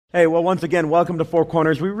Hey, well, once again, welcome to Four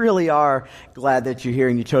Corners. We really are glad that you're here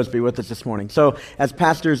and you chose to be with us this morning. So, as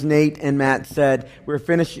Pastors Nate and Matt said, we're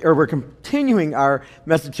continuing our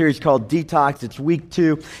message series called Detox. It's week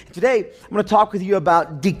 2. Today, I'm going to talk with you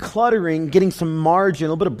about decluttering, getting some margin, a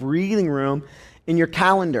little bit of breathing room in your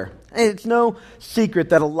calendar. And it's no secret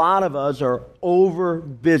that a lot of us are over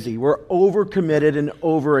busy. We're overcommitted and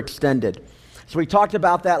overextended. So we talked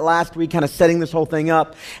about that last week, kind of setting this whole thing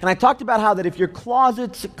up. And I talked about how that if your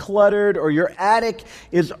closet's cluttered or your attic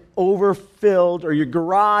is overfilled or your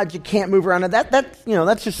garage, you can't move around,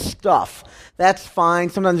 that's just stuff. That's fine.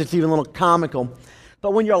 Sometimes it's even a little comical.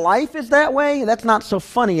 But when your life is that way, that's not so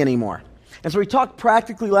funny anymore. And so we talked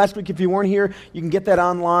practically last week. If you weren't here, you can get that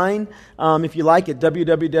online if you like at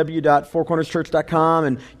www.fourcornerschurch.com,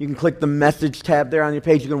 and you can click the message tab there on your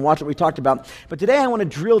page. You can watch what we talked about. But today I want to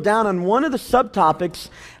drill down on one of the subtopics,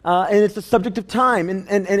 and it's the subject of time. And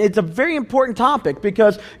it's a very important topic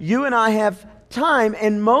because you and I have time,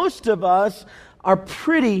 and most of us are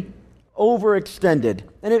pretty overextended.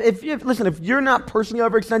 And if you're not personally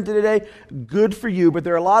overextended today, good for you, but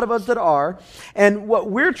there are a lot of us that are. And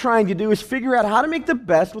what we're trying to do is figure out how to make the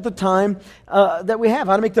best with the time that we have,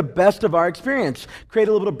 how to make the best of our experience, create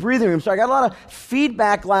a little bit of breathing room. So I got a lot of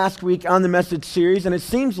feedback last week on the message series, and it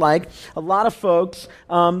seems like a lot of folks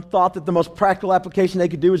thought that the most practical application they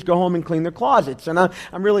could do is go home and clean their closets. And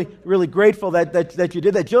I'm really, really grateful that you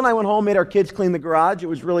did that. Jill and I went home, made our kids clean the garage. It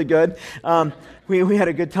was really good. We had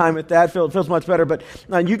a good time with that. It feels much better. But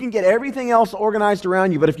you can get everything else organized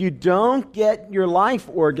around you. But if you don't get your life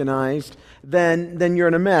organized, then you're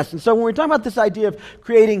in a mess. And so when we're talking about this idea of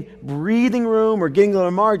creating breathing room or getting a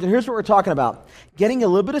little margin, here's what we're talking about. Getting a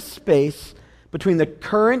little bit of space between the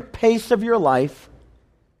current pace of your life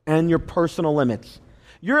and your personal limits.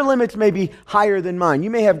 Your limits may be higher than mine.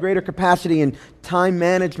 You may have greater capacity in time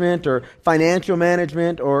management or financial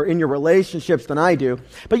management or in your relationships than I do,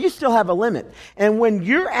 but you still have a limit. And when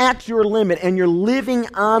you're at your limit and you're living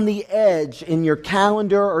on the edge in your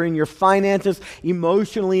calendar or in your finances,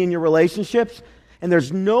 emotionally in your relationships, and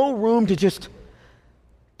there's no room to just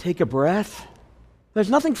take a breath,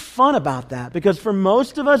 there's nothing fun about that, because for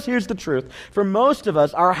most of us, here's the truth, for most of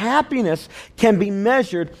us, our happiness can be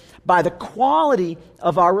measured by the quality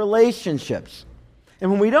of our relationships. And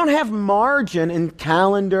when we don't have margin in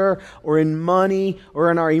calendar or in money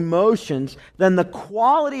or in our emotions, then the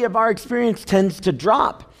quality of our experience tends to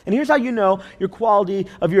drop. And here's how you know your quality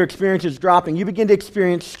of your experience is dropping. You begin to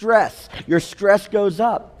experience stress. Your stress goes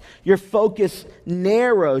up. Your focus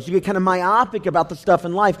narrows. You get kind of myopic about the stuff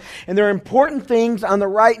in life. And there are important things on the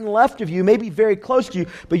right and left of you, maybe very close to you,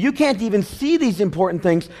 but you can't even see these important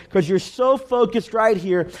things because you're so focused right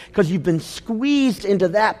here because you've been squeezed into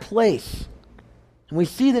that place. And we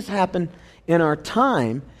see this happen in our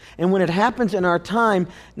time. And when it happens in our time,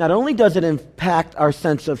 not only does it impact our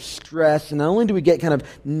sense of stress, and not only do we get kind of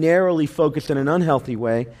narrowly focused in an unhealthy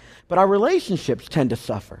way, but our relationships tend to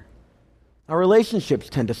suffer. Our relationships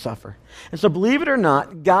tend to suffer. And so believe it or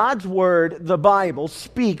not, God's Word, the Bible,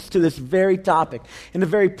 speaks to this very topic in a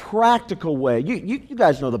very practical way. You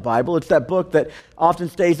guys know the Bible. It's that book that often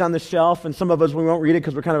stays on the shelf, and some of us, we won't read it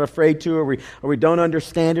because we're kind of afraid to, or we don't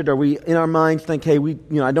understand it, or we, in our minds, think, hey,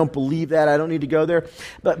 I don't believe that. I don't need to go there.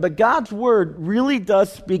 But God's Word really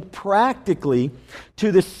does speak practically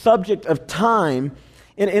to this subject of time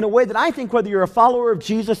in a way that I think, whether you're a follower of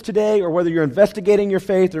Jesus today or whether you're investigating your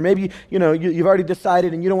faith, or maybe you've already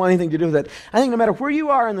decided and you don't want anything to do with it, I think no matter where you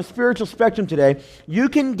are in the spiritual spectrum today, you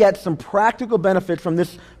can get some practical benefit from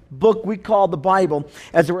this book we call the Bible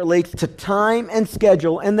as it relates to time and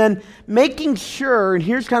schedule, and then making sure, and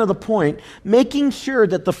here's kind of the point, making sure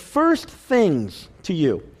that the first things to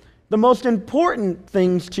you, the most important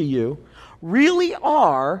things to you, really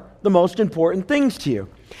are the most important things to you.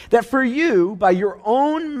 That for you, by your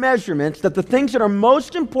own measurements, that the things that are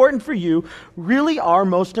most important for you really are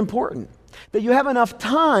most important. That you have enough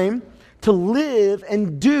time to live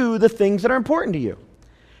and do the things that are important to you.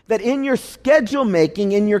 That in your schedule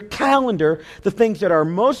making, in your calendar, the things that are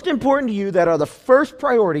most important to you, that are the first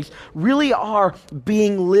priorities, really are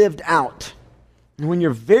being lived out. And when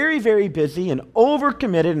you're very, very busy and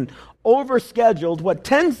overcommitted and overscheduled, what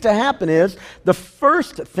tends to happen is the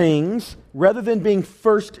first things, rather than being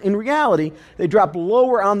first in reality, they drop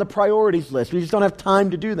lower on the priorities list. We just don't have time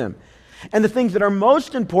to do them. And the things that are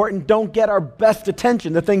most important don't get our best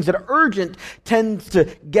attention. The things that are urgent tends to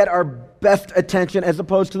get our best attention as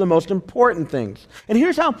opposed to the most important things. And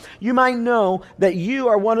here's how you might know that you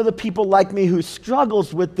are one of the people like me who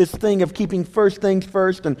struggles with this thing of keeping first things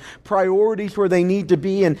first and priorities where they need to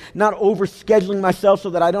be and not overscheduling myself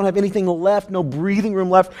so that I don't have anything left, no breathing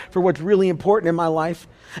room left for what's really important in my life.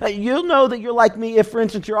 You'll know that you're like me if, for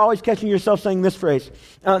instance, you're always catching yourself saying this phrase,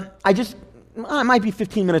 I might be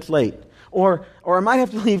 15 minutes late. Or I might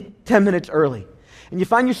have to leave 10 minutes early. And you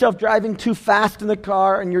find yourself driving too fast in the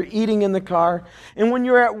car, and you're eating in the car. And when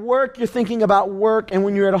you're at work, you're thinking about work. And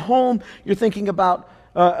when you're at home, you're thinking about,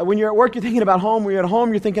 when you're at work, you're thinking about home. When you're at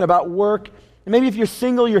home, you're thinking about work. And maybe if you're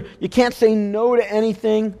single, you can't say no to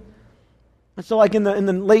anything. And so like in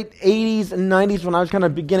the late 80s and 90s, when I was kind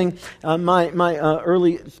of beginning my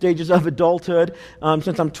early stages of adulthood,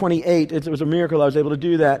 since I'm 28, it was a miracle I was able to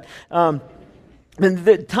do that. And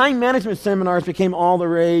the time management seminars became all the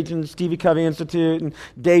rage, and Stevie Covey Institute and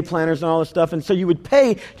day planners and all this stuff. And so you would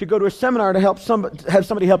pay to go to a seminar to have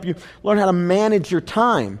somebody help you learn how to manage your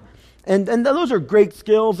time. And those are great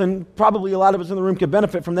skills, and probably a lot of us in the room could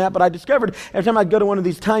benefit from that. But I discovered every time I'd go to one of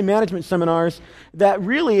these time management seminars that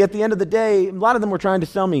really, at the end of the day, a lot of them were trying to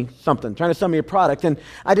sell me something, trying to sell me a product. And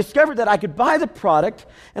I discovered that I could buy the product,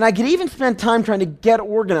 and I could even spend time trying to get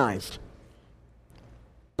organized.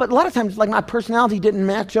 But a lot of times, like, my personality didn't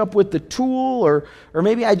match up with the tool, or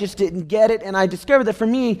maybe I just didn't get it. And I discovered that for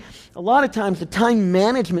me, a lot of times the time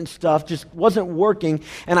management stuff just wasn't working,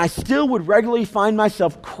 and I still would regularly find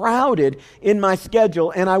myself crowded in my schedule,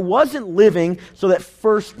 and I wasn't living so that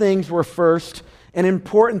first things were first, and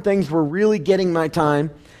important things were really getting my time,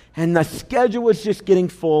 and the schedule was just getting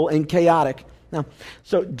full and chaotic. Now,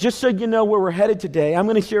 so just so you know where we're headed today, I'm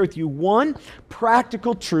going to share with you one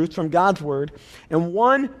practical truth from God's Word and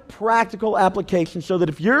one practical application so that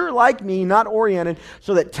if you're like me, not oriented,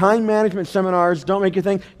 so that time management seminars don't make you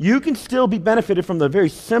think, you can still be benefited from the very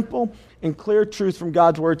simple and clear truth from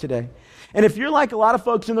God's Word today. And if you're like a lot of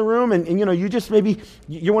folks in the room and you know, you just maybe,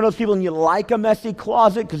 you're one of those people and you like a messy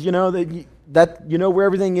closet because you know that you know where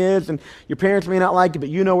everything is, and your parents may not like it, but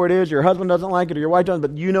you know where it is, your husband doesn't like it, or your wife doesn't,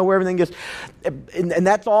 but you know where everything is. And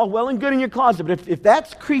that's all well and good in your closet, but if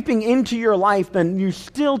that's creeping into your life, then you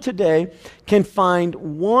still today can find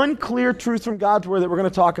one clear truth from God's Word that we're going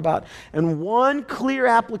to talk about, and one clear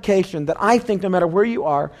application that I think, no matter where you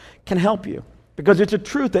are, can help you. Because it's a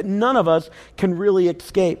truth that none of us can really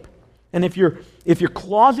escape. And if your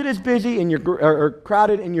closet is busy and or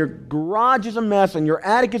crowded and your garage is a mess and your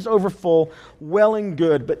attic is overfull, well and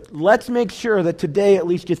good. But let's make sure that today at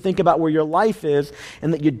least you think about where your life is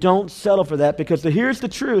and that you don't settle for that. Because here's the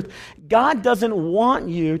truth. God doesn't want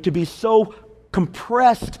you to be so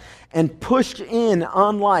compressed and pushed in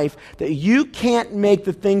on life that you can't make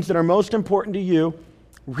the things that are most important to you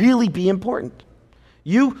really be important.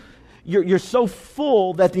 You're so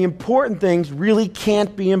full that the important things really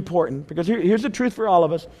can't be important. Because here's the truth for all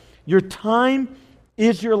of us. Your time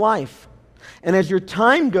is your life. And as your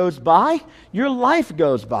time goes by, your life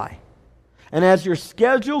goes by. And as your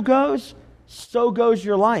schedule goes, so goes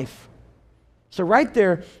your life. So right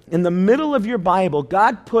there, in the middle of your Bible,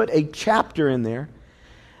 God put a chapter in there.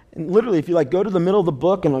 And literally, if you go to the middle of the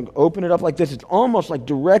book and open it up like this, it's almost like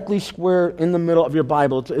directly square in the middle of your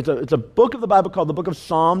Bible. It's a book of the Bible called the Book of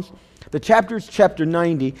Psalms. The chapter is chapter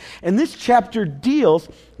 90. And this chapter deals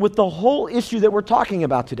with the whole issue that we're talking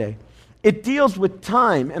about today. It deals with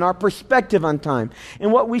time and our perspective on time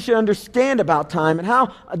and what we should understand about time and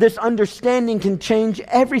how this understanding can change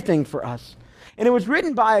everything for us. And it was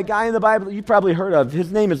written by a guy in the Bible that you've probably heard of.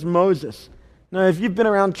 His name is Moses. Now, if you've been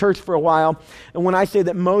around church for a while, and when I say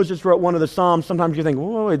that Moses wrote one of the Psalms, sometimes you think,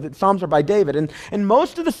 whoa, the Psalms are by David. And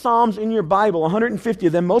most of the Psalms in your Bible, 150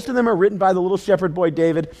 of them, most of them are written by the little shepherd boy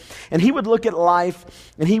David. And he would look at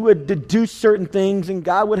life, and he would deduce certain things, and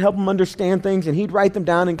God would help him understand things, and he'd write them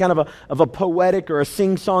down in kind of a poetic or a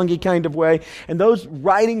sing-songy kind of way. And those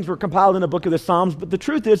writings were compiled in a book of the Psalms. But the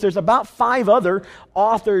truth is, there's about 5 other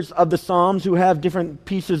authors of the Psalms who have different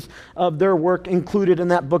pieces of their work included in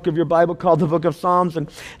that book of your Bible called the Book of Psalms, and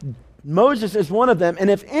Moses is one of them.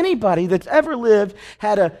 And if anybody that's ever lived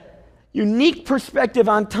had a unique perspective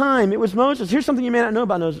on time, it was Moses. Here's something you may not know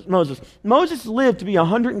about Moses. Moses lived to be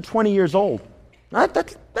 120 years old.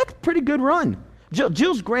 That's a pretty good run.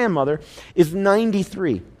 Jill's grandmother is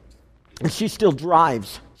 93, and she still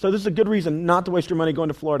drives. So this is a good reason not to waste your money going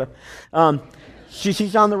to Florida.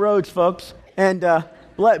 She's on the roads, folks, and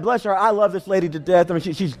bless her. I love this lady to death. I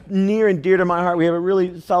mean, she's near and dear to my heart. We have a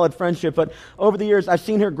really solid friendship. But over the years, I've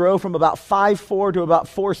seen her grow from about 5'4" to about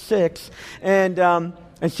 4'6", and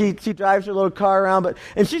And she drives her little car around,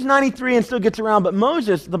 and she's 93 and still gets around. But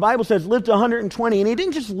Moses, the Bible says, lived to 120, and he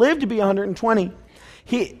didn't just live to be 120.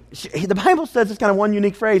 The Bible says this kind of one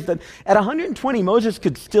unique phrase, that at 120, Moses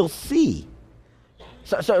could still see.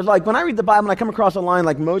 So like when I read the Bible and I come across a line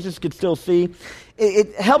like Moses could still see,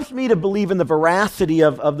 it helps me to believe in the veracity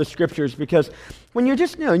of the scriptures, because when you're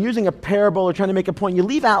just using a parable or trying to make a point, you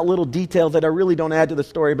leave out little details that really don't add to the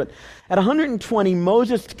story. But at 120,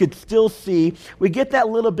 Moses could still see. We get that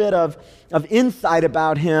little bit of insight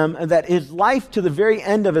about him, that his life to the very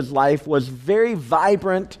end of his life was very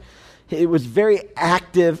vibrant. It was very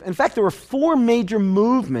active. In fact, there were 4 major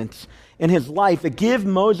movements in his life that give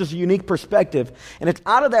Moses a unique perspective. And it's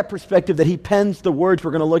out of that perspective that he pens the words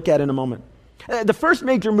we're going to look at in a moment. The first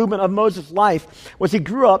major movement of Moses' life was he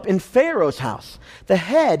grew up in Pharaoh's house, the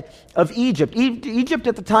head of Egypt. Egypt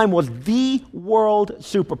at the time was the world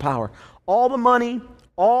superpower. All the money,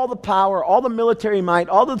 all the power, all the military might,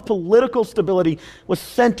 all the political stability was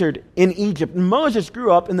centered in Egypt. And Moses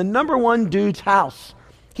grew up in the number one dude's house.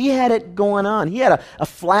 He had it going on. He had a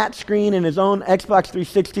flat screen in his own Xbox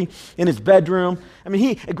 360 in his bedroom. I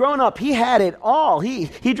mean, growing up, he had it all. He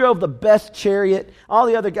drove the best chariot. All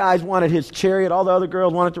the other guys wanted his chariot. All the other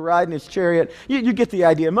girls wanted to ride in his chariot. You get the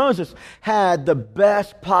idea. Moses had the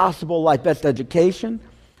best possible life, best education,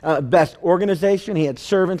 best organization. He had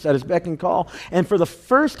servants at his beck and call. And for the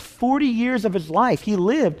first 40 years of his life, he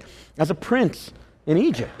lived as a prince in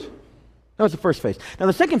Egypt. That was the first phase. Now,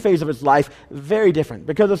 the second phase of his life, very different.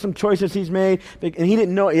 Because of some choices he's made, and he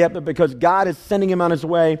didn't know it yet, but because God is sending him on his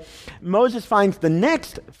way, Moses finds the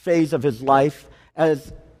next phase of his life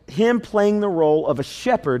as him playing the role of a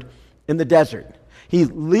shepherd in the desert. He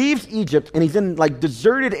leaves Egypt, and he's in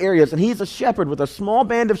deserted areas, and he's a shepherd with a small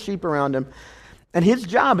band of sheep around him. And his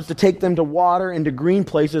job is to take them to water and to green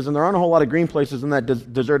places, and there aren't a whole lot of green places in that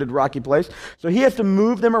deserted, rocky place. So he has to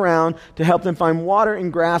move them around to help them find water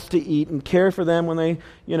and grass to eat and care for them when they,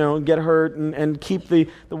 get hurt, and keep the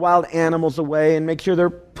wild animals away and make sure they're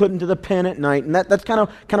put into the pen at night. And that's kind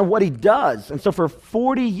of what he does. And so for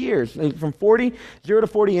 40 years, from 0 to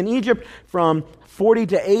 40 in Egypt, from 40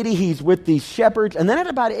 to 80, he's with these shepherds. And then at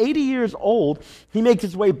about 80 years old, he makes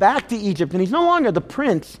his way back to Egypt, and he's no longer the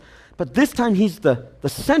prince, but this time he's the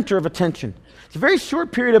center of attention. It's a very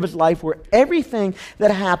short period of his life where everything that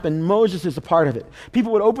happened, Moses is a part of it.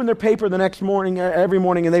 People would open their paper the next morning, every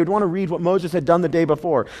morning, and they would want to read what Moses had done the day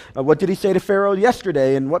before. What did he say to Pharaoh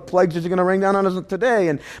yesterday? And what plagues is he going to rain down on us today?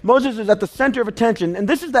 And Moses is at the center of attention. And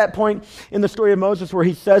this is that point in the story of Moses where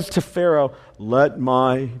he says to Pharaoh, "Let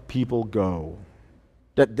my people go."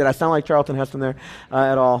 Did I sound like Charlton Heston there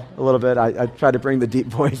at all? A little bit. I tried to bring the deep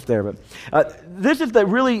voice there. But this is the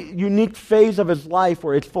really unique phase of his life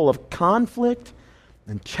where it's full of conflict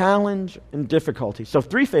and challenge and difficulty. So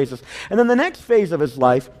 3 phases. And then the next phase of his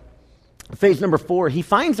life, phase number 4, he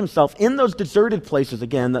finds himself in those deserted places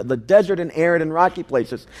again, the desert and arid and rocky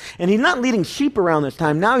places. And he's not leading sheep around this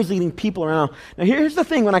time. Now he's leading people around. Now here's the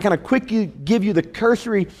thing when I kind of quickly give you the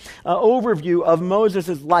cursory overview of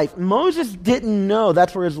Moses' life. Moses didn't know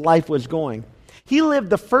that's where his life was going. He lived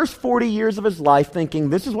the first 40 years of his life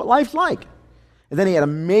thinking, this is what life's like. And then he had a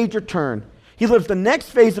major turn. He lives the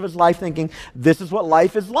next phase of his life thinking, this is what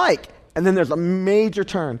life is like. And then there's a major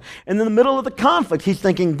turn. And in the middle of the conflict, he's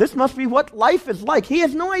thinking, this must be what life is like. He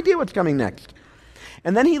has no idea what's coming next.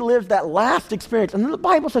 And then he lives that last experience. And then the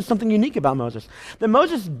Bible says something unique about Moses. That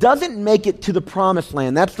Moses doesn't make it to the promised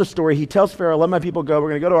land. That's the story. He tells Pharaoh, let my people go. We're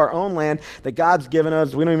going to go to our own land that God's given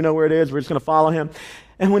us. We don't even know where it is. We're just going to follow him.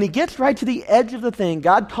 And when he gets right to the edge of the thing,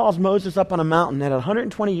 God calls Moses up on a mountain. And at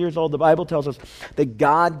 120 years old, the Bible tells us that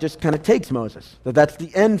God just kind of takes Moses. That's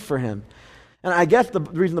the end for him. And I guess the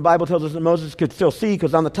reason the Bible tells us that Moses could still see,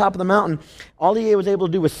 because on the top of the mountain, all he was able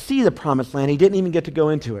to do was see the promised land. He didn't even get to go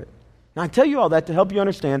into it. Now, I tell you all that to help you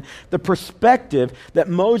understand the perspective that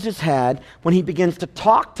Moses had when he begins to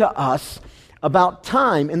talk to us about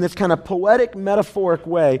time in this kind of poetic, metaphoric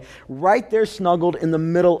way, right there snuggled in the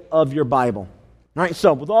middle of your Bible. All right,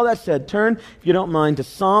 so with all that said, turn, if you don't mind, to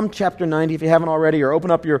Psalm chapter 90 if you haven't already, or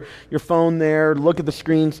open up your phone there, look at the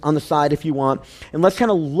screens on the side if you want, and let's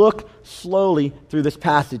kind of look slowly through this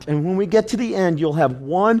passage. And when we get to the end, you'll have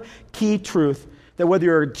one key truth that whether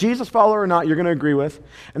you're a Jesus follower or not, you're going to agree with,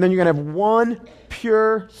 and then you're going to have one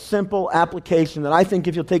pure, simple application that I think,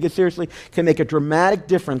 if you'll take it seriously, can make a dramatic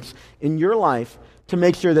difference in your life to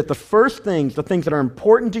make sure that the first things, the things that are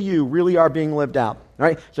important to you, really are being lived out. All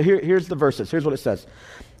right, so here's the verses. Here's what it says.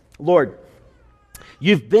 Lord,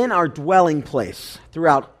 you've been our dwelling place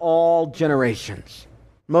throughout all generations.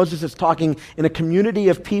 Moses is talking in a community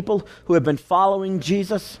of people who have been following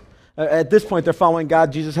Jesus At this point, they're following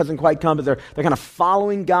God. Jesus hasn't quite come, but they're kind of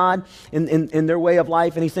following God in their way of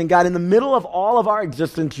life. And he's saying, God, in the middle of all of our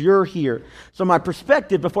existence, you're here. So my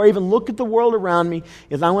perspective, before I even look at the world around me,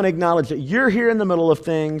 is I want to acknowledge that you're here in the middle of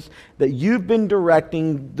things, that you've been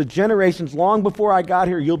directing the generations long before I got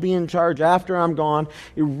here. You'll be in charge after I'm gone.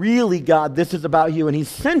 Really, God, this is about you. And he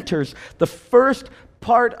centers the first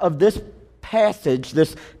part of this passage,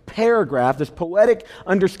 this paragraph, this poetic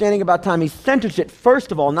understanding about time. He centers it,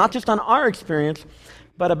 first of all, not just on our experience,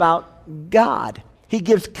 but about God. He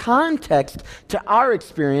gives context to our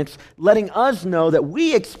experience, letting us know that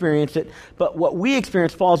we experience it, but what we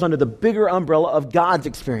experience falls under the bigger umbrella of God's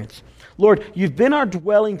experience. Lord, you've been our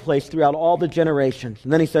dwelling place throughout all the generations.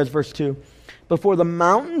 And then he says, verse 2, before the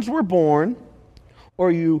mountains were born,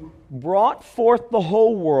 or you brought forth the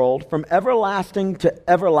whole world, from everlasting to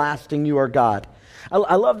everlasting, you are God.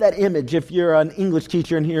 I love that image. If you're an English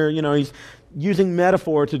teacher in here, he's using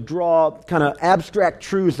metaphor to draw kind of abstract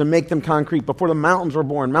truths and make them concrete. Before the mountains were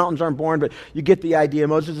born. Mountains aren't born, but you get the idea.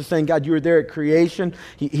 Moses is saying, God, you were there at creation.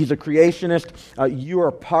 He's a creationist. You are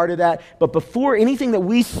a part of that. But before anything that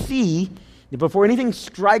we see, before anything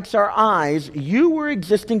strikes our eyes, you were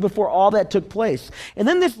existing before all that took place. And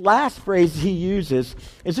then this last phrase he uses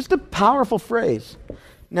is just a powerful phrase.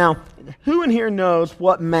 Now, who in here knows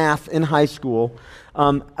what math in high school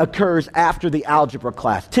occurs after the algebra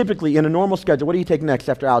class? Typically, in a normal schedule, what do you take next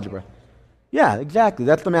after algebra? Yeah, exactly.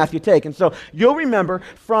 That's the math you take. And so you'll remember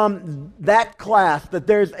from that class that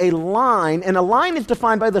there's a line, and a line is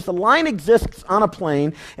defined by this. A line exists on a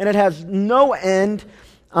plane, and it has no end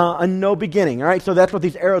and no beginning. All right, so that's what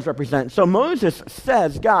these arrows represent. So Moses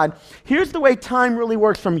says, God, here's the way time really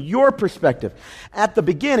works from your perspective. At the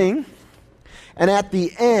beginning and at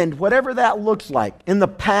the end, whatever that looks like, in the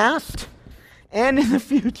past and in the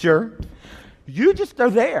future, you just are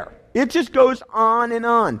there. It just goes on and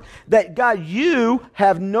on. That God, you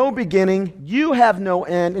have no beginning, you have no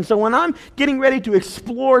end. And so when I'm getting ready to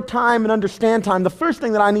explore time and understand time, the first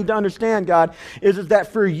thing that I need to understand, God, is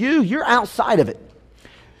that for you, you're outside of it.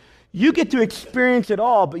 You get to experience it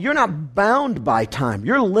all, but you're not bound by time.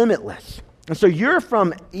 You're limitless. And so you're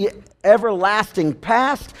from everlasting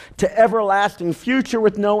past to everlasting future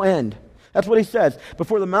with no end. That's what he says.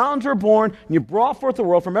 Before the mountains were born, and you brought forth the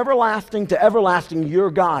world, from everlasting to everlasting, you're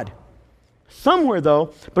God. Somewhere,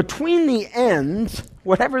 though, between the ends,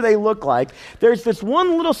 whatever they look like, there's this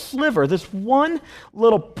one little sliver, this one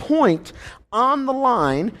little point on the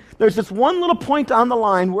line. There's this one little point on the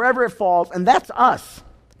line, wherever it falls, and that's us.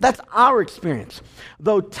 That's our experience.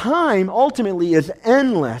 Though time ultimately is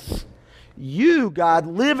endless, you, God,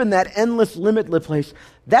 live in that endless, limitless place.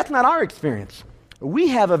 That's not our experience. We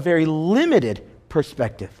have a very limited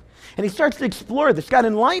perspective. And he starts to explore this. God,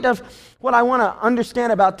 in light of what I want to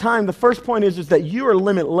understand about time, the first point is that you are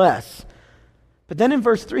limitless. But then in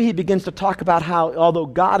verse 3, he begins to talk about how, although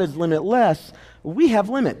God is limitless, we have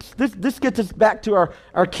limits. This gets us back to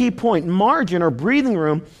our key point. Margin, or breathing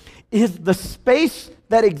room, is the space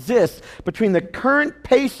that exists between the current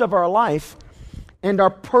pace of our life and our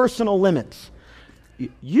personal limits.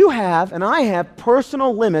 You have, and I have,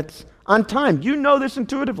 personal limits on time. You know this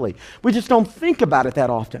intuitively. We just don't think about it that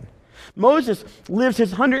often. Moses lives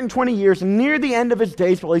his 120 years near the end of his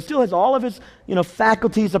days. While he still has all of his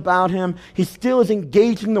faculties about him, he still is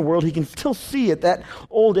engaged in the world. He can still see at that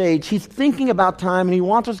old age. He's thinking about time, and he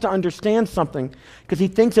wants us to understand something because he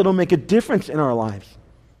thinks it'll make a difference in our lives.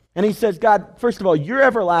 And he says, God, first of all, you're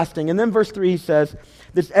everlasting. And then verse 3, he says,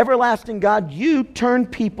 this everlasting God, you turn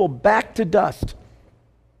people back to dust,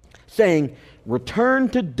 saying, return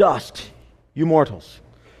to dust, you mortals.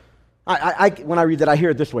 When I read that, I hear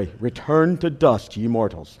it this way, return to dust, you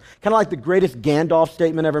mortals. Kind of like the greatest Gandalf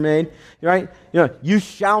statement ever made, right? You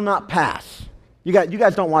shall not pass. You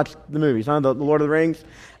guys don't watch the movies, huh? The Lord of the Rings.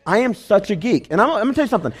 I am such a geek. And I'm going to tell you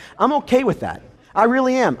something. I'm okay with that. I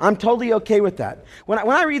really am. I'm totally okay with that. When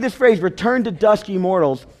I read this phrase, return to dust, ye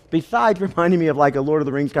mortals, besides reminding me of like a Lord of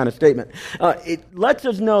the Rings kind of statement, it lets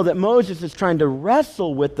us know that Moses is trying to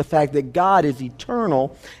wrestle with the fact that God is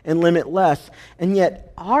eternal and limitless, and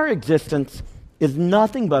yet our existence is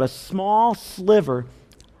nothing but a small sliver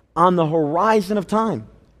on the horizon of time.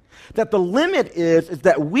 That the limit is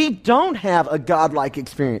that we don't have a godlike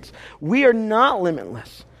experience. We are not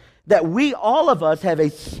limitless. That we, all of us, have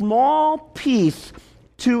a small piece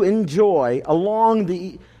to enjoy along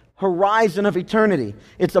the horizon of eternity.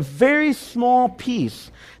 It's a very small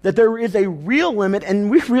piece, that there is a real limit,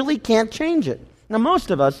 and we really can't change it. Now,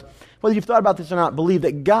 most of us, whether you've thought about this or not, believe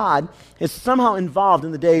that God is somehow involved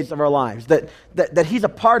in the days of our lives, that He's a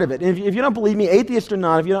part of it. And if you don't believe me, atheist or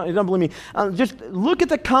not, if you don't believe me, just look at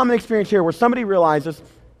the common experience here where somebody realizes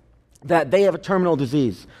that they have a terminal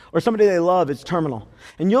disease, or somebody they love is terminal.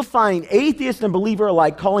 And you'll find atheist and believer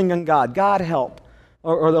alike calling on God, God help.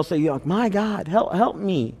 Or they'll say, my God, help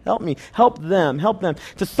me, help them.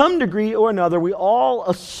 To some degree or another, we all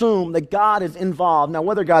assume that God is involved. Now,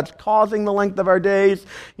 whether God's causing the length of our days,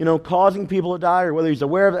 causing people to die, or whether he's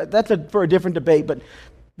aware of it, that's for a different debate. But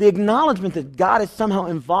the acknowledgement that God is somehow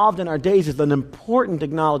involved in our days is an important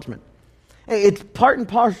acknowledgement. It's part and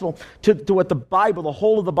parcel to what the Bible, the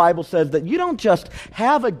whole of the Bible says, that you don't just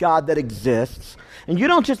have a God that exists, and you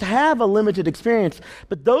don't just have a limited experience,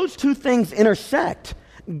 but those two things intersect.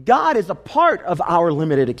 God is a part of our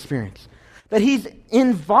limited experience, that he's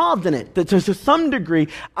involved in it, that to some degree,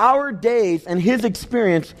 our days and his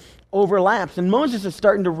experience overlaps. And Moses is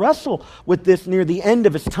starting to wrestle with this near the end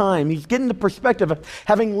of his time. He's getting the perspective of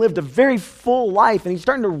having lived a very full life, and he's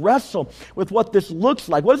starting to wrestle with what this looks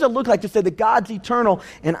like. What does it look like to say that God's eternal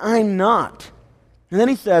and I'm not? And then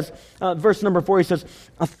he says, verse number 4, he says,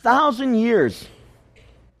 1,000 years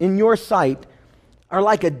in your sight are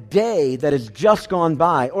like a day that has just gone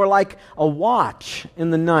by, or like a watch in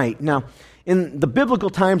the night. Now, in the biblical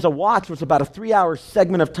times, a watch was about a 3-hour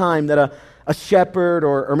segment of time that a shepherd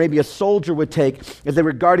or maybe a soldier would take as they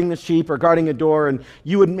were guarding the sheep or guarding a door, and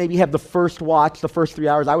you would maybe have the first watch, the first 3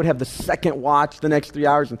 hours. I would have the second watch, the next 3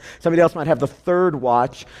 hours, and somebody else might have the third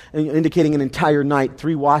watch, indicating an entire night,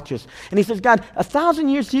 3 watches. And he says, God, 1,000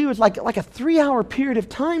 years to you is like a 3-hour period of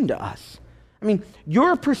time to us. I mean,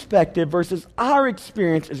 your perspective versus our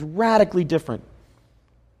experience is radically different.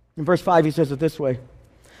 In verse 5, he says it this way,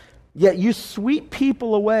 yet you sweep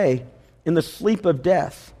people away in the sleep of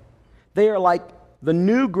death. They are like the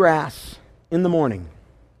new grass in the morning.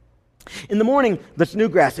 In the morning, this new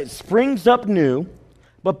grass, it springs up new,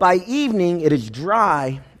 but by evening it is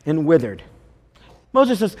dry and withered.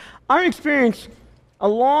 Moses says, our experience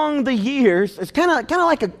along the years is kind of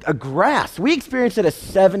like a grass. We experience it as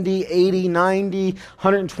 70, 80, 90,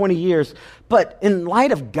 120 years. But in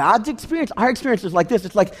light of God's experience, our experience is like this.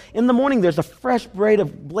 It's like in the morning there's a fresh blade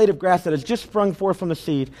of grass that has just sprung forth from the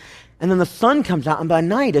seed. And then the sun comes out, and by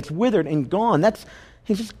night it's withered and gone.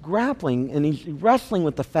 He's just grappling, and he's wrestling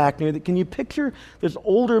with the fact. Can you picture this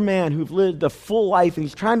older man who's lived a full life, and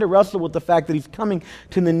he's trying to wrestle with the fact that he's coming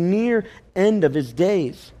to the near end of his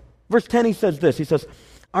days? Verse 10, he says this. He says,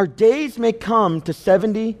 our days may come to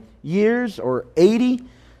 70 years or 80,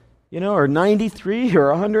 or 93 or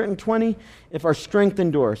 120 if our strength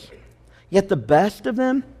endures. Yet the best of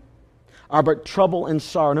them are but trouble and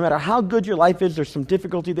sorrow. No matter how good your life is, there's some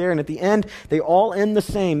difficulty there. And at the end, they all end the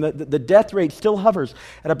same. The death rate still hovers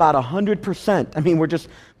at about 100%. I mean,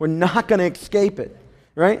 we're not going to escape it,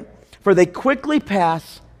 right? For they quickly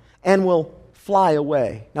pass and will fly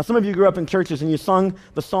away. Now, some of you grew up in churches and you sung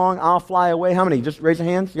the song, I'll Fly Away. How many? Just raise your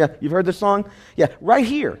hands. Yeah, you've heard this song? Yeah, right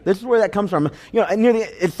here. This is where that comes from. And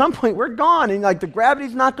at some point, we're gone, and the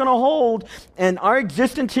gravity's not going to hold, and our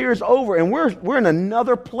existence here is over, and we're in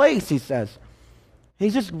another place, he says.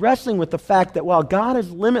 He's just wrestling with the fact that while God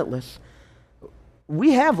is limitless,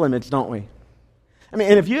 we have limits, don't we? I mean,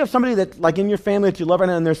 and if you have somebody that, like in your family that you love right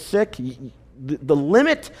now and they're sick, the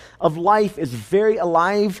limit of life is very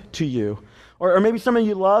alive to you. Or maybe somebody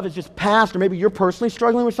you love has just passed, or maybe you're personally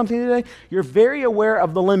struggling with something today. You're very aware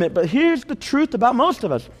of the limit. But here's the truth about most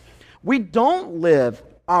of us. We don't live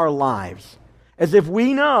our lives as if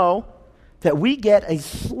we know that we get a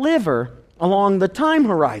sliver along the time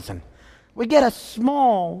horizon. We get a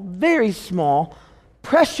small, very small,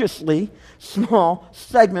 preciously small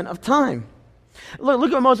segment of time.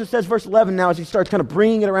 Look at what Moses says, verse 11 now, as he starts kind of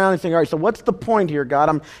bringing it around and saying, all right, so what's the point here, God?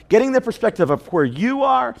 I'm getting the perspective of where you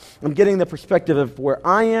are. I'm getting the perspective of where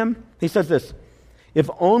I am. He says this, if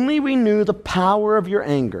only we knew the power of your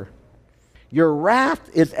anger. Your wrath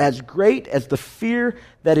is as great as the fear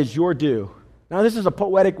that is your due. Now, this is a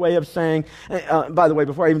poetic way of saying, by the way,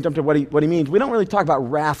 before I even jump to what he means, we don't really talk about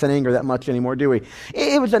wrath and anger that much anymore, do we?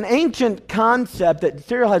 It was an ancient concept that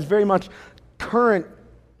still has very much current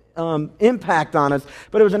impact on us,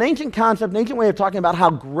 but it was an ancient concept, an ancient way of talking about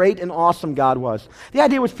how great and awesome God was. The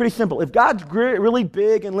idea was pretty simple. If God's really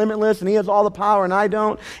big and limitless and he has all the power and I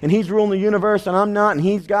don't, and he's ruling the universe and I'm not, and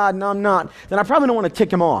he's God and I'm not, then I probably don't want to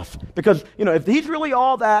tick him off because, if he's really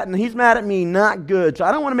all that and he's mad at me, not good. So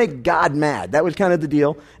I don't want to make God mad. That was kind of the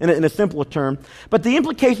deal in a simpler term. But the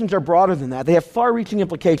implications are broader than that. They have far-reaching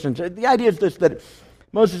implications. The idea is this, that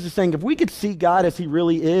Moses is saying if we could see God as he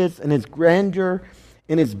really is and his grandeur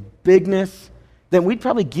in his bigness, then we'd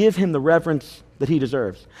probably give him the reverence that he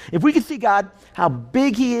deserves. If we could see God, how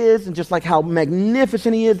big he is, and just like how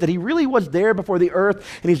magnificent he is, that he really was there before the earth,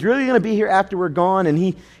 and he's really going to be here after we're gone, and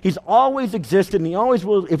he's always existed, and he always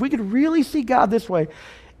will. If we could really see God this way,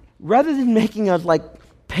 rather than making us like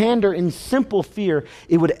pander in simple fear,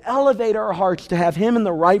 it would elevate our hearts to have him in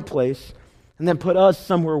the right place and then put us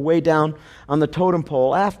somewhere way down on the totem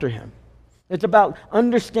pole after him. It's about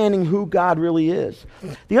understanding who God really is.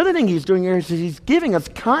 The other thing he's doing here is he's giving us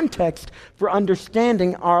context for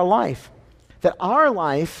understanding our life. That our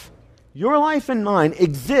life, your life and mine,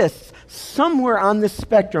 exists somewhere on this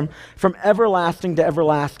spectrum from everlasting to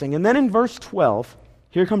everlasting. And then in verse 12,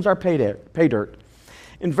 here comes our pay dirt.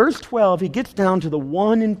 In verse 12, he gets down to the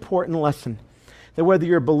one important lesson, that whether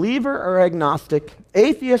you're a believer or agnostic,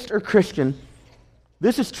 atheist or Christian,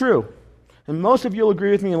 this is true. And most of you will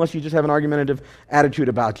agree with me unless you just have an argumentative attitude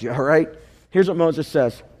about you, all right? Here's what Moses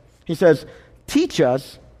says. He says, teach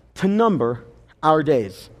us to number our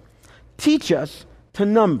days. Teach us to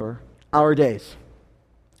number our days.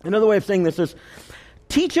 Another way of saying this is,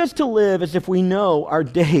 teach us to live as if we know our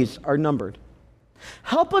days are numbered.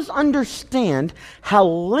 Help us understand how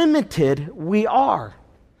limited we are.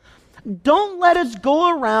 Don't let us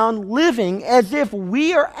go around living as if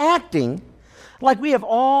we are acting like we have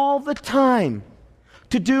all the time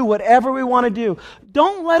to do whatever we want to do.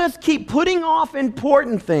 Don't let us keep putting off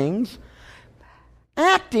important things,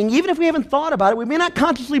 acting, even if we haven't thought about it, we may not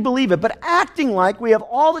consciously believe it, but acting like we have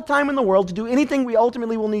all the time in the world to do anything we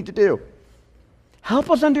ultimately will need to do. Help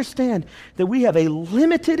us understand that we have a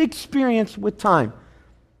limited experience with time.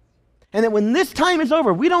 And that when this time is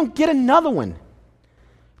over, we don't get another one.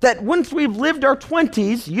 That once we've lived our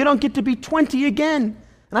 20s, you don't get to be 20 again.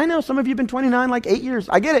 And I know some of you have been 29 like 8 years.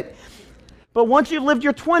 I get it. But once you've lived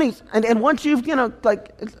your 20s, and once you've,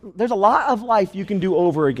 there's a lot of life you can do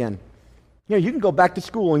over again. You can go back to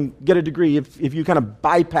school and get a degree if you kind of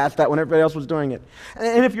bypass that when everybody else was doing it.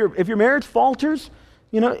 And if your marriage falters,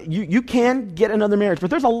 you can get another marriage. But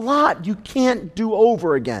there's a lot you can't do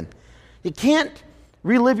over again. You can't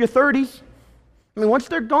relive your 30s. I mean, once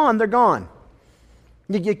they're gone, they're gone.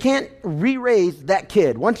 You can't re-raise that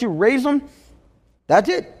kid. Once you raise them, that's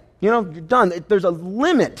it. You're done. There's a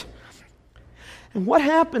limit. And what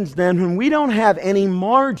happens then when we don't have any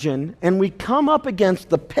margin and we come up against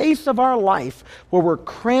the pace of our life where we're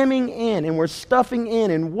cramming in and we're stuffing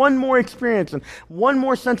in and one more experience and one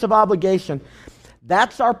more sense of obligation?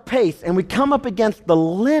 That's our pace, and we come up against the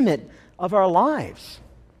limit of our lives.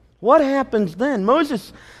 What happens then?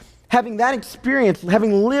 Moses, having that experience,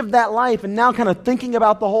 having lived that life, and now kind of thinking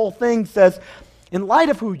about the whole thing, says, in light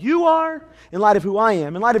of who you are, in light of who I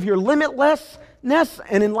am, in light of your limitlessness,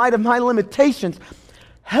 and in light of my limitations,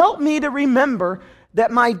 help me to remember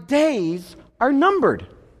that my days are numbered.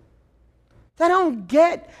 I don't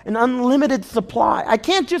get an unlimited supply. I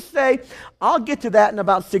can't just say, I'll get to that in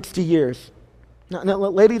about 60 years. Now,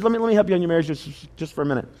 ladies, let me help you on your marriage just for a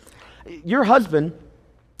minute. Your husband,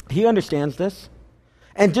 he understands this.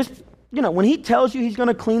 And just, when he tells you he's going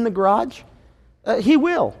to clean the garage, he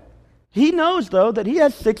will. He knows, though, that he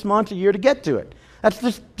has 6 months, a year to get to it.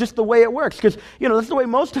 That's just the way it works. Because, that's the way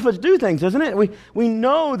most of us do things, isn't it? We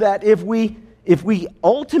know that if we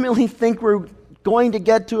ultimately think we're going to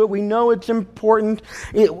get to it, we know it's important.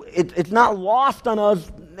 It's not lost on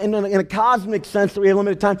us in a cosmic sense that we have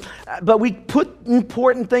limited time. But we put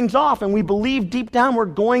important things off, and we believe deep down we're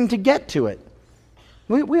going to get to it.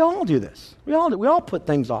 We all do this. We all put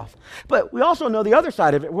things off. But we also know the other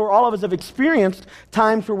side of it, where all of us have experienced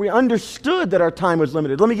times where we understood that our time was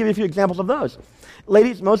limited. Let me give you a few examples of those.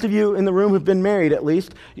 Ladies, most of you in the room who've been married at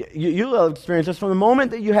least, you'll have experienced this from the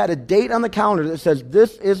moment that you had a date on the calendar that says,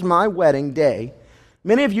 this is my wedding day.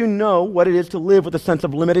 Many of you know what it is to live with a sense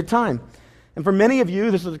of limited time. And for many of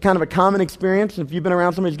you, this is kind of a common experience. If you've been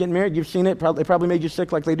around somebody who's getting married, you've seen it. They probably made you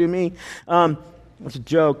sick like they do me. It's a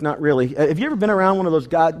joke, not really. Have you ever been around one of those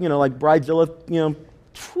guys, like Bridezilla,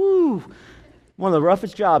 one of the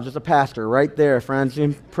roughest jobs as a pastor right there, friends.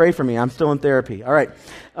 Pray for me. I'm still in therapy. All right.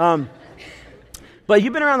 But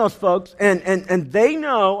you've been around those folks, and they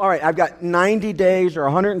know, all right, I've got 90 days or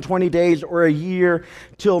 120 days or a year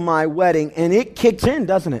till my wedding, and it kicks in,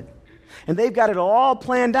 doesn't it? And they've got it all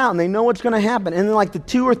planned out, and they know what's going to happen. And then like the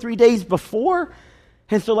 2 or 3 days before,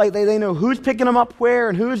 and so like they know who's picking them up where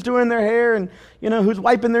and who's doing their hair and who's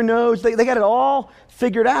wiping their nose. They got it all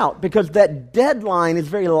figured out because that deadline is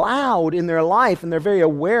very loud in their life and they're very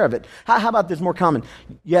aware of it. How about this more common?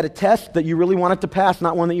 You had a test that you really wanted to pass,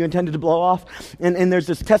 not one that you intended to blow off. And there's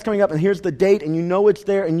this test coming up and here's the date and you know it's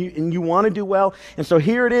there and you want to do well. And so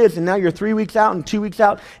here it is and now you're 3 weeks out and 2 weeks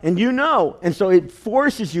out and And so it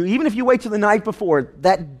forces you, even if you wait till the night before,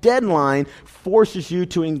 that deadline forces you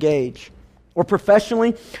to engage. Or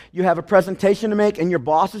professionally, you have a presentation to make and your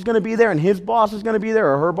boss is going to be there and his boss is going to be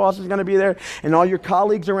there or her boss is going to be there and all your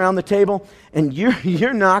colleagues around the table, and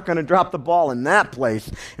you're not going to drop the ball in that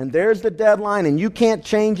place. And there's the deadline and you can't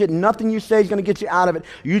change it. Nothing you say is going to get you out of it.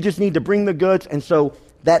 You just need to bring the goods. And so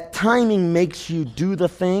that timing makes you do the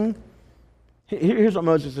thing. Here's what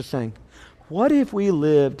Moses is saying. What if we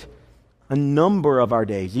lived a number of our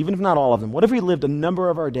days, even if not all of them, what if we lived a number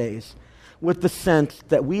of our days with the sense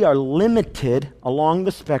that we are limited along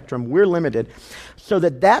the spectrum, we're limited, so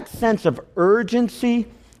that sense of urgency,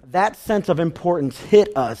 that sense of importance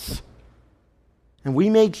hit us, and we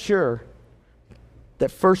made sure that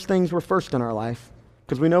first things were first in our life,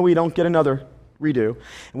 because we know we don't get another redo,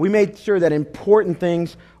 and we made sure that important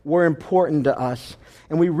things were important to us,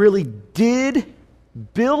 and we really did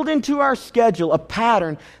build into our schedule a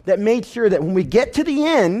pattern that made sure that when we get to the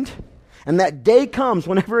end, and that day comes,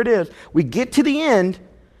 whenever it is, we get to the end,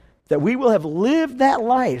 that we will have lived that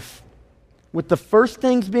life with the first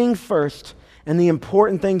things being first and the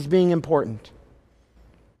important things being important.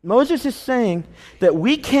 Moses is saying that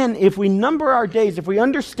we can, if we number our days, if we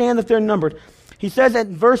understand that they're numbered, he says at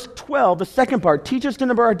verse 12, the second part, teach us to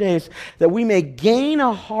number our days, that we may gain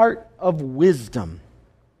a heart of wisdom.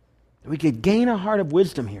 We could gain a heart of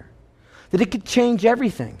wisdom here. That it could change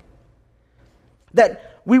everything.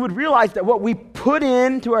 That we would realize that what we put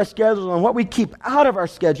into our schedule and what we keep out of our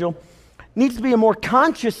schedule needs to be a more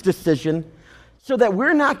conscious decision so that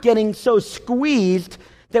we're not getting so squeezed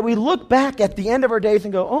that we look back at the end of our days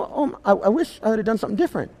and go, I wish I would have done something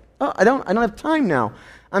different. Oh, I don't have time now.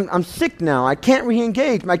 I'm sick now. I can't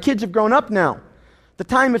re-engage. My kids have grown up now. The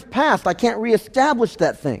time has passed. I can't reestablish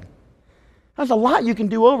that thing. There's a lot you can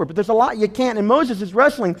do over, but there's a lot you can't. And Moses is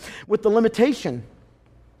wrestling with the limitation.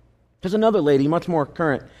 There's another lady, much more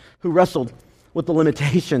current, who wrestled with the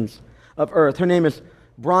limitations of earth. Her name is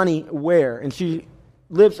Bronnie Ware, and she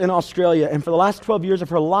lives in Australia. And for the last 12 years of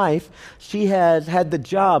her life, she has had the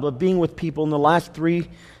job of being with people in the last 3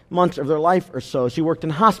 months of their life or so. She worked in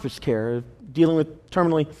hospice care, dealing with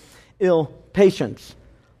terminally ill patients.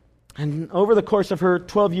 And over the course of her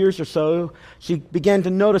 12 years or so, she began to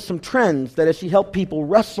notice some trends that as she helped people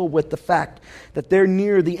wrestle with the fact that they're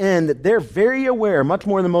near the end, that they're very aware, much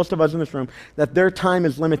more than most of us in this room, that their time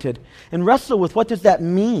is limited. And wrestle with what does that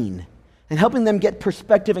mean? And helping them get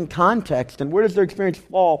perspective and context, and where does their experience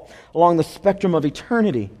fall along the spectrum of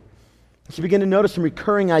eternity? She began to notice some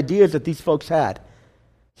recurring ideas that these folks had.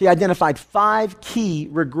 She identified 5 key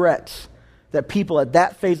regrets that people at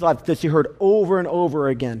that phase of life that she heard over and over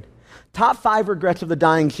again. Top 5 regrets of the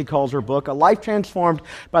dying, she calls her book, a life transformed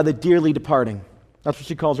by the dearly departing. That's what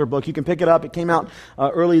she calls her book. You can pick it up. It came out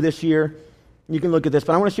early this year. You can look at this.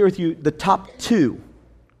 But I want to share with you the top 2,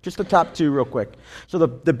 just the top 2 real quick. So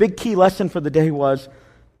the big key lesson for the day was,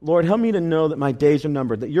 Lord, help me to know that my days are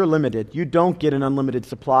numbered, that you're limited. You don't get an unlimited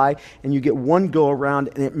supply, and you get one go around,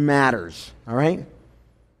 and it matters. All right?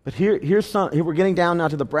 But here we're getting down now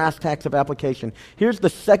to the brass tacks of application. Here's the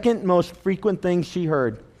second most frequent thing she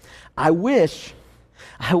heard. I wish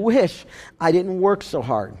I didn't work so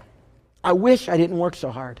hard. I wish I didn't work so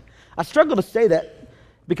hard. I struggle to say that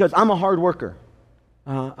because I'm a hard worker.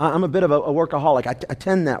 I'm a bit of a workaholic. I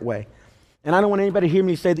tend that way. And I don't want anybody to hear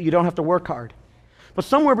me say that you don't have to work hard. But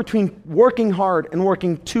somewhere between working hard and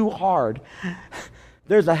working too hard,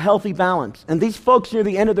 there's a healthy balance. And these folks near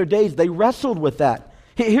the end of their days, they wrestled with that.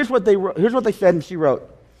 Here's what they said, and she wrote.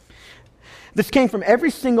 This came from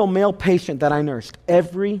every single male patient that I nursed,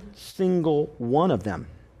 every single one of them.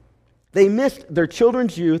 They missed their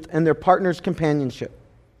children's youth and their partner's companionship.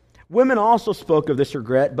 Women also spoke of this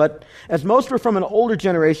regret, but as most were from an older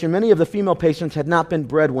generation, many of the female patients had not been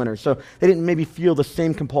breadwinners, so they didn't maybe feel the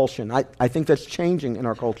same compulsion. I think that's changing in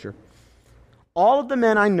our culture. All of the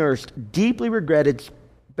men I nursed deeply regretted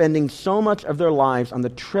spending so much of their lives on the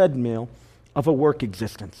treadmill of a work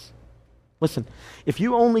existence. Listen, if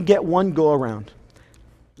you only get one go-around,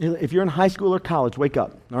 if you're in high school or college, wake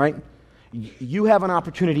up, all right? You have an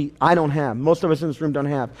opportunity I don't have. Most of us in this room don't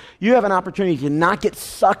have. You have an opportunity to not get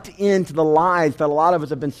sucked into the lies that a lot of us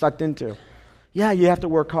have been sucked into. Yeah, you have to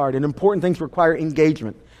work hard, and important things require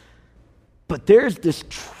engagement. But there's this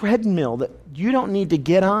treadmill that you don't need to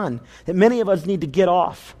get on, that many of us need to get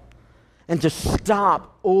off. And to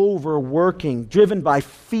stop overworking, driven by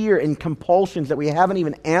fear and compulsions that we haven't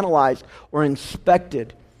even analyzed or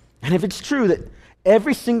inspected. And if it's true that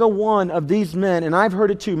every single one of these men, and I've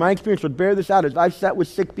heard it too, my experience would bear this out as I've sat with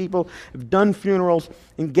sick people, have done funerals,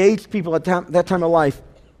 engaged people at that time of life,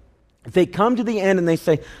 if they come to the end and they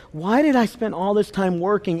say, why did I spend all this time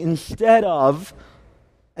working instead of,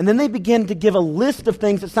 and then they begin to give a list of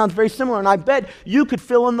things that sounds very similar, and I bet you could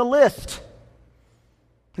fill in the list.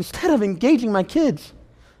 Instead of engaging my kids,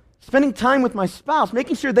 spending time with my spouse,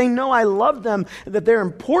 making sure they know I love them, that they're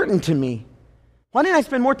important to me. Why didn't I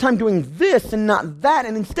spend more time doing this and not that?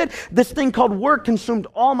 And instead, this thing called work consumed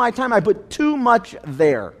all my time. I put too much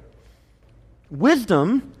there.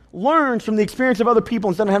 Wisdom learns from the experience of other people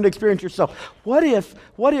instead of having to experience yourself. What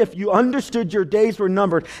if you understood your days were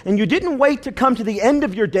numbered and you didn't wait to come to the end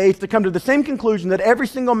of your days to come to the same conclusion that every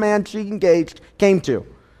single man she engaged came to?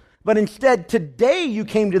 But instead, today you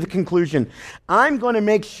came to the conclusion, I'm going to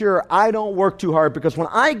make sure I don't work too hard because when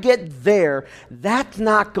I get there, that's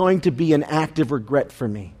not going to be an active regret for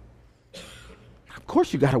me. Of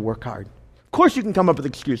course you got to work hard. Of course you can come up with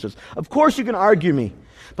excuses. Of course you can argue me.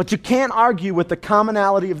 But you can't argue with the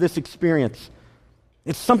commonality of this experience.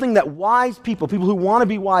 It's something that wise people who want to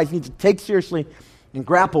be wise, need to take seriously and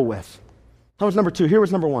grapple with. That was number 2. Here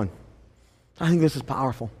was number 1. I think this is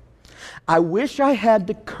powerful. I wish I had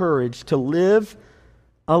the courage to live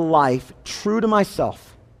a life true to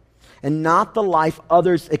myself and not the life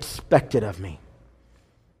others expected of me.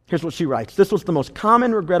 Here's what she writes. This was the most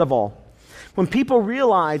common regret of all. When people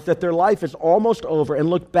realize that their life is almost over and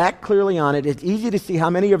look back clearly on it, it's easy to see how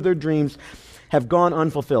many of their dreams have gone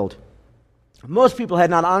unfulfilled. Most people had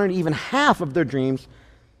not honored even half of their dreams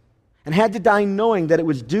and had to die knowing that it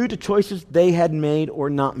was due to choices they had made or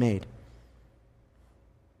not made.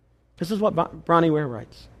 This is what Bronnie Ware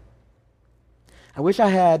writes. I wish I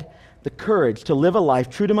had the courage to live a life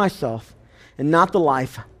true to myself and not the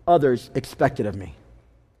life others expected of me.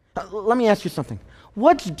 Let me ask you something.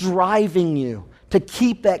 What's driving you to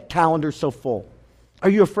keep that calendar so full? Are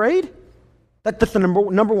you afraid? That's the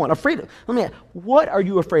number one. Afraid. Let me ask, what are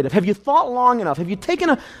you afraid of? Have you thought long enough? Have you taken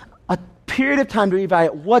a period of time to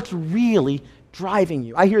evaluate what's really driving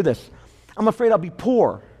you? I hear this. I'm afraid I'll be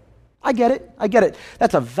poor. I get it.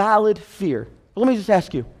 That's a valid fear. But let me just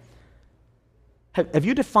ask you, have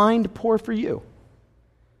you defined poor for you?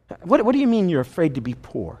 What do you mean you're afraid to be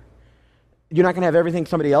poor? You're not going to have everything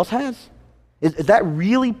somebody else has? Is that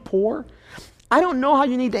really poor? I don't know how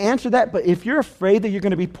you need to answer that, but if you're afraid that you're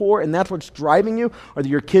going to be poor and that's what's driving you, or that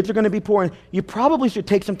your kids are going to be poor, you probably should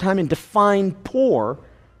take some time and define poor,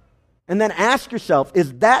 and then ask yourself,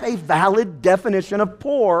 is that a valid definition of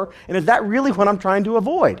poor, and is that really what I'm trying to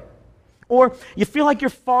avoid? Or you feel like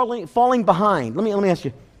you're falling behind. Let me ask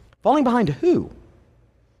you, falling behind who?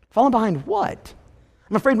 Falling behind what?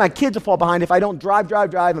 I'm afraid my kids will fall behind if I don't drive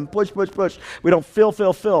and push. We don't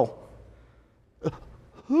fill.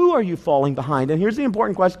 Who are you falling behind? And here's the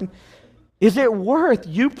important question. Is it worth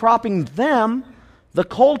you propping them, the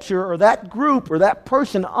culture, or that group, or that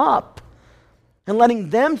person up, and letting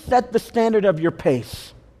them set the standard of your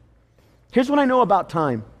pace? Here's what I know about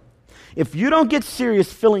time. If you don't get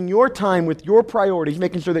serious filling your time with your priorities,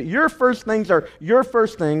 making sure that your first things are your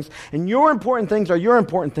first things, and your important things are your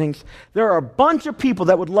important things, there are a bunch of people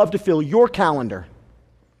that would love to fill your calendar.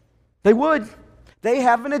 They would. They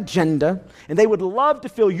have an agenda, and they would love to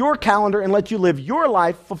fill your calendar and let you live your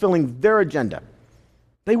life fulfilling their agenda.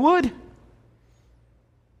 They would.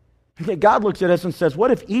 Okay, God looks at us and says,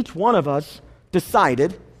 what if each one of us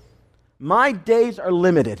decided, my days are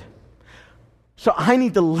limited, so I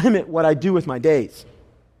need to limit what I do with my days.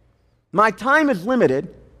 My time is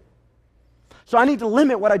limited, so I need to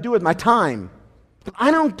limit what I do with my time.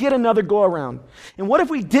 I don't get another go around. And what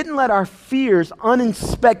if we didn't let our fears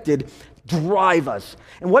uninspected drive us?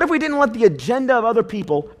 And what if we didn't let the agenda of other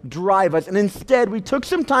people drive us, and instead we took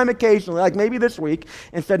some time occasionally, like maybe this week,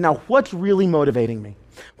 and said, now what's really motivating me?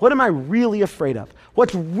 What am I really afraid of?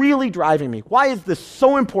 What's really driving me? Why is this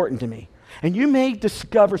so important to me? And you may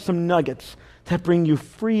discover some nuggets that bring you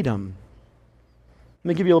freedom. Let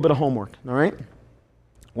me give you a little bit of homework, all right?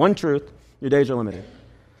 One truth, your days are limited.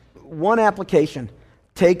 One application,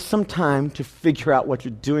 take some time to figure out what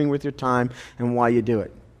you're doing with your time and why you do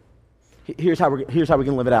it. Here's how we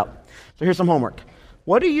can live it out. So here's some homework.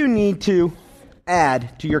 What do you need to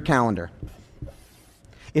add to your calendar?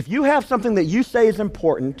 If you have something that you say is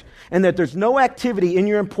important and that there's no activity in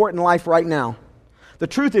your important life right now, the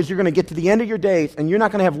truth is you're going to get to the end of your days and you're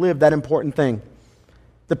not going to have lived that important thing.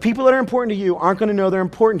 The people that are important to you aren't going to know they're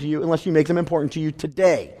important to you unless you make them important to you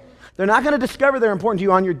today. They're not going to discover they're important to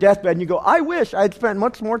you on your deathbed and you go, I wish I had spent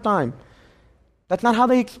much more time. That's not how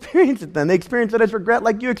they experience it then. They experience it as regret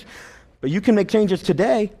like you. But you can make changes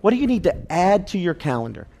today. What do you need to add to your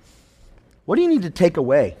calendar? What do you need to take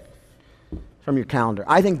away from your calendar?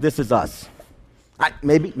 I think this is us.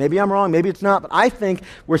 Maybe I'm wrong, maybe it's not, but I think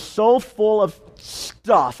we're so full of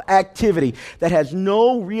stuff, activity, that has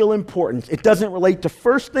no real importance. It doesn't relate to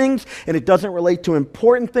first things, and it doesn't relate to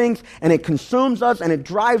important things, and it consumes us, and it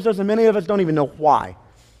drives us, and many of us don't even know why.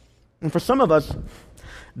 And for some of us,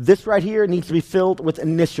 This right here needs to be filled with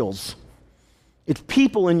initials. It's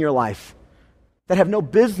people in your life that have no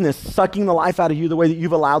business sucking the life out of you the way that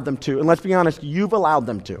you've allowed them to. And let's be honest, you've allowed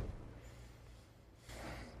them to.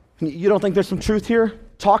 You don't think there's some truth here?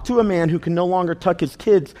 Talk to a man who can no longer tuck his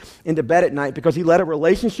kids into bed at night because he let a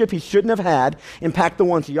relationship he shouldn't have had impact the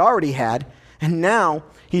ones he already had, and now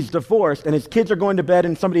he's divorced and his kids are going to bed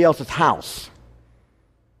in somebody else's house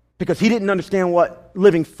because he didn't understand what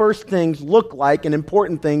living first things look like and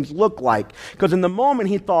important things look like. Because in the moment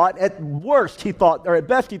he thought, at worst he thought, or at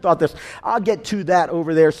best he thought this, I'll get to that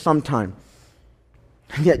over there sometime.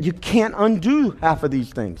 And yet you can't undo half of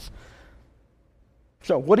these things.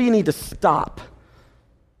 So what do you need to stop?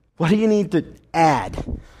 What do you need to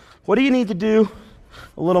add? What do you need to do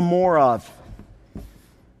a little more of?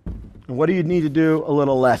 And what do you need to do a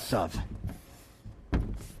little less of?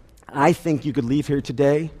 I think you could leave here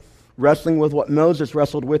today wrestling with what Moses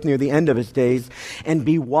wrestled with near the end of his days and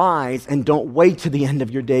be wise and don't wait to the end of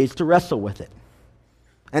your days to wrestle with it.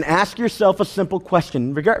 And ask yourself a simple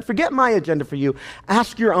question. Forget my agenda for you.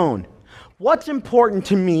 Ask your own. What's important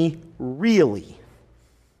to me really?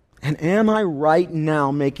 And am I right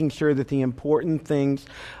now making sure that the important things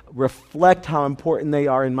reflect how important they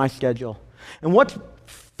are in my schedule? And what's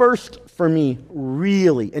first for me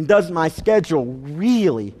really? And does my schedule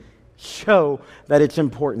really show that it's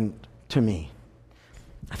important to me?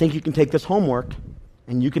 I think you can take this homework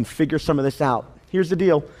and you can figure some of this out. Here's the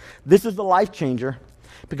deal. This is the life changer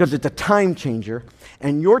because it's a time changer,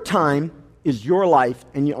 and your time is your life,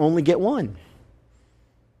 and you only get one.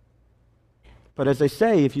 But as they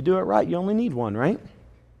say, if you do it right, you only need one, right?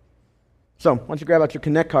 So, why don't you grab out your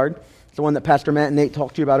Connect card. It's the one that Pastor Matt and Nate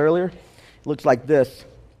talked to you about earlier. It looks like this.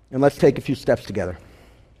 And let's take a few steps together.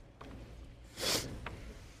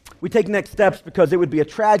 We take next steps because it would be a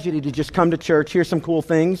tragedy to just come to church, hear some cool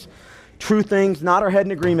things, true things, nod our head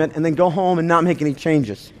in agreement, and then go home and not make any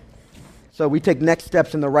changes. So we take next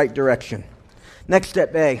steps in the right direction. Next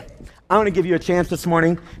step A. I want to give you a chance this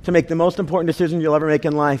morning to make the most important decision you'll ever make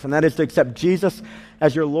in life, and that is to accept Jesus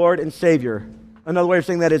as your Lord and Savior. Another way of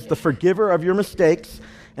saying that is the forgiver of your mistakes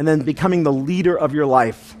and then becoming the leader of your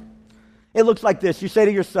life. It looks like this. You say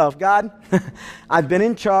to yourself, God, I've been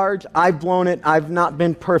in charge. I've blown it. I've not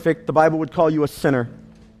been perfect. The Bible would call you a sinner.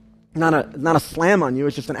 Not a slam on you.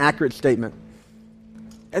 It's just an accurate statement.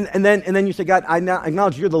 And then you say, God, I now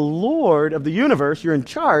acknowledge you're the Lord of the universe. You're in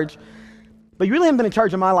charge. But you really haven't been in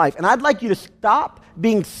charge of my life. And I'd like you to stop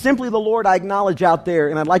being simply the Lord I acknowledge out there,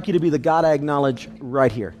 and I'd like you to be the God I acknowledge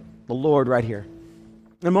right here, the Lord right here.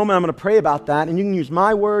 In a moment, I'm going to pray about that, and you can use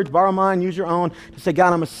my words, borrow mine, use your own, to say,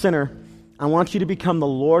 God, I'm a sinner. I want you to become the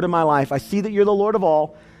Lord of my life. I see that you're the Lord of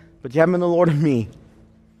all, but you haven't been the Lord of me.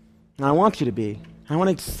 And I want you to be. I want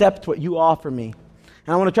to accept what you offer me.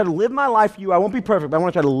 And I want to try to live my life for you. I won't be perfect, but I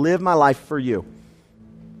want to try to live my life for you.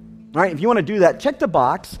 All right, if you want to do that, check the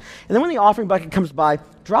box, and then when the offering bucket comes by,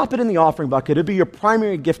 drop it in the offering bucket. It'll be your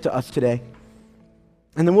primary gift to us today.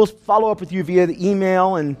 And then we'll follow up with you via the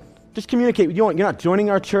email and just communicate with you. You're not joining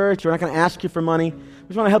our church. We're not going to ask you for money. We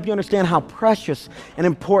just want to help you understand how precious and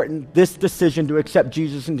important this decision to accept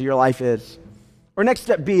Jesus into your life is. Or next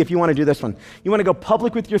step B, if you want to do this one. You want to go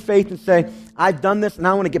public with your faith and say, I've done this, and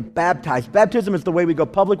I want to get baptized. Baptism is the way we go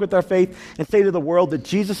public with our faith and say to the world that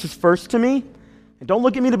Jesus is first to me. And don't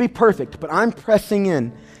look at me to be perfect, but I'm pressing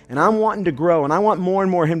in, and I'm wanting to grow, and I want more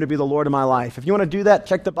and more Him to be the Lord of my life. If you want to do that,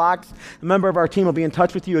 check the box. A member of our team will be in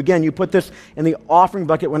touch with you. Again, you put this in the offering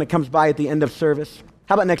bucket when it comes by at the end of service.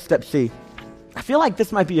 How about next step C? I feel like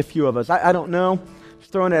this might be a few of us. I don't know.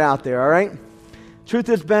 Just throwing it out there, all right? Truth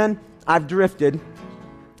has been, I've drifted,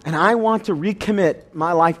 and I want to recommit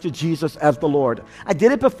my life to Jesus as the Lord. I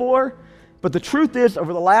did it before, but the truth is,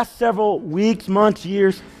 over the last several weeks, months,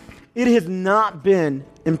 years, it has not been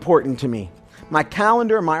important to me. My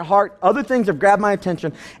calendar, my heart, other things have grabbed my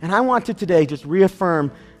attention, and I want to today just reaffirm,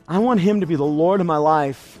 I want Him to be the Lord of my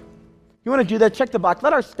life. You want to do that? Check the box.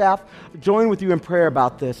 Let our staff join with you in prayer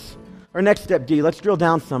about this. Or next step D, let's drill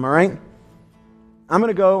down some, all right? I'm going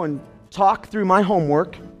to go and talk through my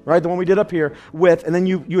homework, right, the one we did up here, and then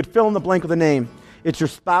you would fill in the blank with a name. It's your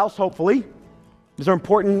spouse, hopefully. These are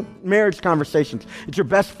important marriage conversations. It's your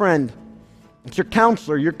best friend. It's your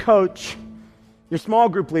counselor, your coach, your small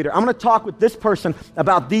group leader. I'm going to talk with this person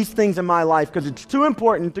about these things in my life because it's too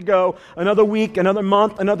important to go another week, another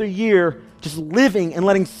month, another year just living and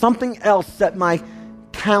letting something else set my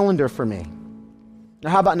calendar for me.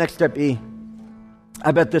 Now, how about next step E?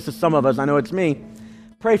 I bet this is some of us. I know it's me.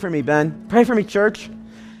 Pray for me, Ben. Pray for me, church,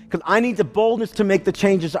 because I need the boldness to make the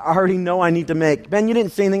changes I already know I need to make. Ben, you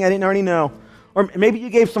didn't say anything I didn't already know. Or maybe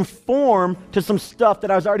you gave some form to some stuff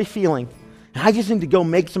that I was already feeling. And I just need to go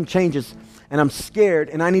make some changes, and I'm scared,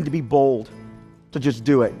 and I need to be bold to just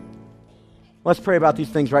do it. Let's pray about these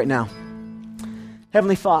things right now.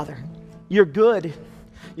 Heavenly Father, you're good.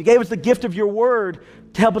 You gave us the gift of your word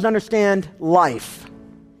to help us understand life.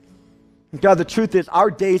 God, the truth is our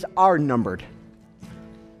days are numbered.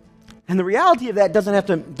 And the reality of that doesn't have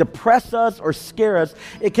to depress us or scare us.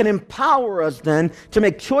 It can empower us then to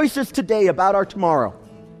make choices today about our tomorrow.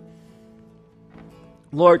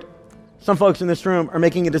 Lord, some folks in this room are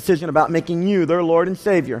making a decision about making you their Lord and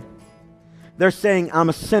Savior. They're saying, I'm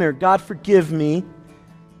a sinner. God, forgive me.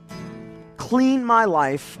 Clean my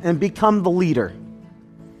life and become the leader.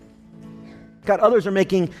 God, others are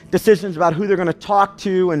making decisions about who they're going to talk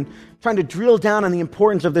to and trying to drill down on the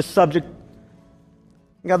importance of this subject.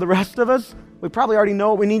 God, the rest of us, we probably already know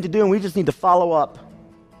what we need to do, and we just need to follow up.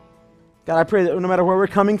 God, I pray that no matter where we're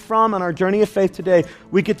coming from on our journey of faith today,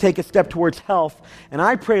 we could take a step towards health. And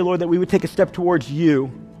I pray, Lord, that we would take a step towards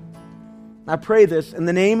you. I pray this in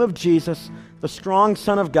the name of Jesus, the strong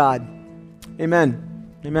Son of God.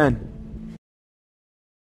 Amen. Amen.